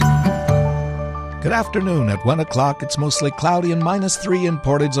Good afternoon. At 1 o'clock, it's mostly cloudy and -3 in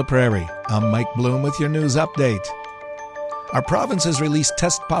Portage la Prairie. I'm Mike Bloom with your news update. Our province has released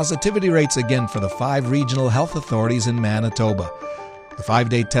test positivity rates again for the 5 regional health authorities in Manitoba. The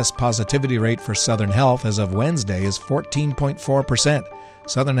 5-day test positivity rate for Southern Health as of Wednesday is 14.4%.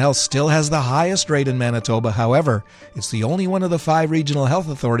 Southern Health still has the highest rate in Manitoba. However, it's the only one of the 5 regional health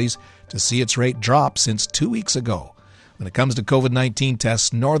authorities to see its rate drop since 2 weeks ago. When it comes to COVID-19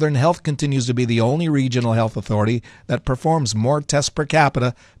 tests, Northern Health continues to be the only regional health authority that performs more tests per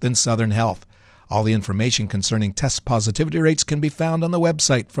capita than Southern Health. All the information concerning test positivity rates can be found on the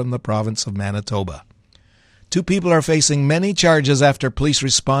website from the province of Manitoba. 2 people are facing many charges after police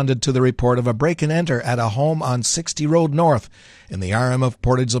responded to the report of a break-and-enter at a home on 60 Road North in the RM of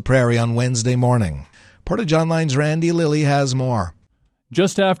Portage la Prairie on Wednesday morning. Portage Online's Randy Lilly has more.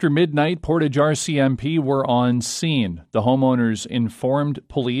 Just after midnight, Portage RCMP were on scene. The homeowners informed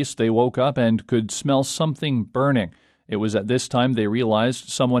police they woke up and could smell something burning. It was at this time they realized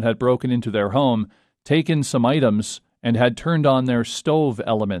someone had broken into their home, taken some items, and had turned on their stove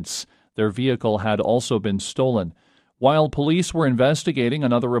elements. Their vehicle had also been stolen. While police were investigating,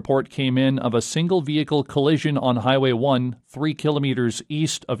 another report came in of a single-vehicle collision on Highway 1, 3 kilometers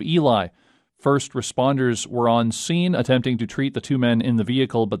east of Eli. First responders were on scene attempting to treat the 2 men in the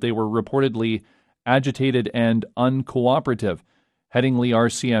vehicle, but they were reportedly agitated and uncooperative. Headingley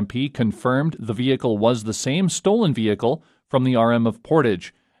RCMP confirmed the vehicle was the same stolen vehicle from the RM of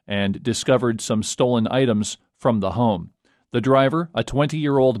Portage and discovered some stolen items from the home. The driver, a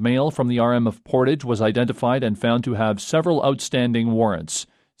 20-year-old male from the RM of Portage, was identified and found to have several outstanding warrants.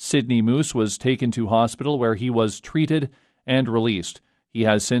 Sidney Moose was taken to hospital where he was treated and released. He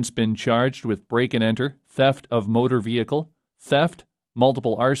has since been charged with break-and-enter, theft of motor vehicle, theft,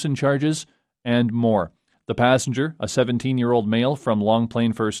 multiple arson charges, and more. The passenger, a 17-year-old male from Long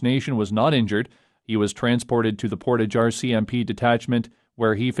Plain First Nation, was not injured. He was transported to the Portage RCMP detachment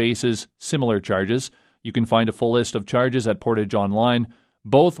where he faces similar charges. You can find a full list of charges at Portage Online.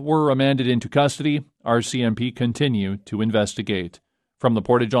 Both were remanded into custody. RCMP continue to investigate. From the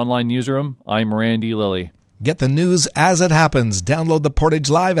Portage Online newsroom, I'm Randy Lilly. Get the news as it happens. Download the Portage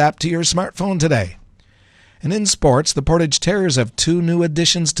Live app to your smartphone today. And in sports, the Portage Terriers have 2 new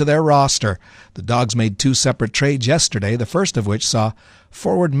additions to their roster. The Dogs made 2 separate trades yesterday, the first of which saw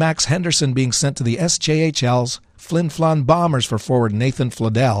forward Max Henderson being sent to the SJHL's Flin Flon Bombers for forward Nathan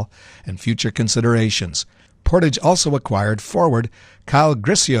Flodell and future considerations. Portage also acquired forward Kyle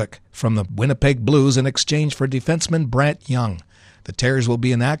Grisiuk from the Winnipeg Blues in exchange for defenseman Brant Young. The Terriers will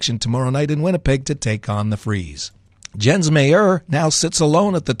be in action tomorrow night in Winnipeg to take on the Freeze. Jens Mayer now sits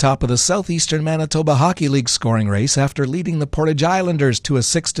alone at the top of the Southeastern Manitoba Hockey League scoring race after leading the Portage Islanders to a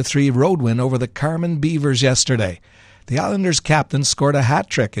 6-3 road win over the Carman Beavers yesterday. The Islanders captain scored a hat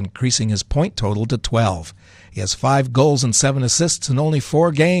trick, increasing his point total to 12. He has 5 goals and 7 assists in only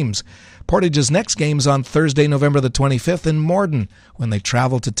 4 games. Portage's next game is on Thursday, November the 25th in Morden when they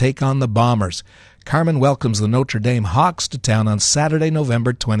travel to take on the Bombers. Carman welcomes the Notre Dame Hawks to town on Saturday,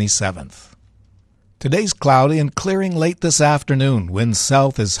 November 27th. Today's cloudy and clearing late this afternoon. Wind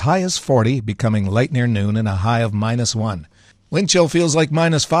south as high as 40, becoming light near noon and a high of -1. Wind chill feels like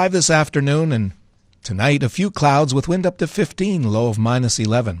 -5 this afternoon, and tonight a few clouds with wind up to 15, low of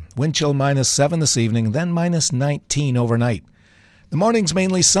 -11. Wind chill -7 this evening, then -19 overnight. The morning's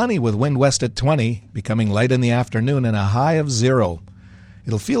mainly sunny with wind west at 20, becoming light in the afternoon and a high of 0.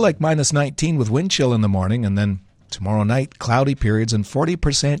 It'll feel like -19 with wind chill in the morning, and then tomorrow night, cloudy periods and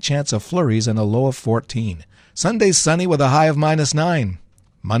 40% chance of flurries and a low of 14. Sunday's sunny with a high of -9.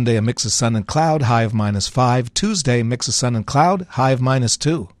 Monday, a mix of sun and cloud, high of -5. Tuesday, mix of sun and cloud, high of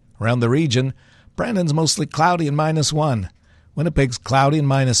 -2. Around the region, Brandon's mostly cloudy and -1. Winnipeg's cloudy and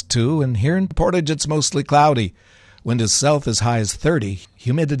 -2, and here in Portage it's mostly cloudy. Wind is south as high as 30,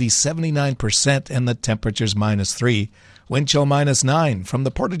 humidity 79%, and the temperature's -3. Wind chill -9. From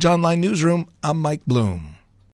the Portage Online newsroom, I'm Mike Bloom.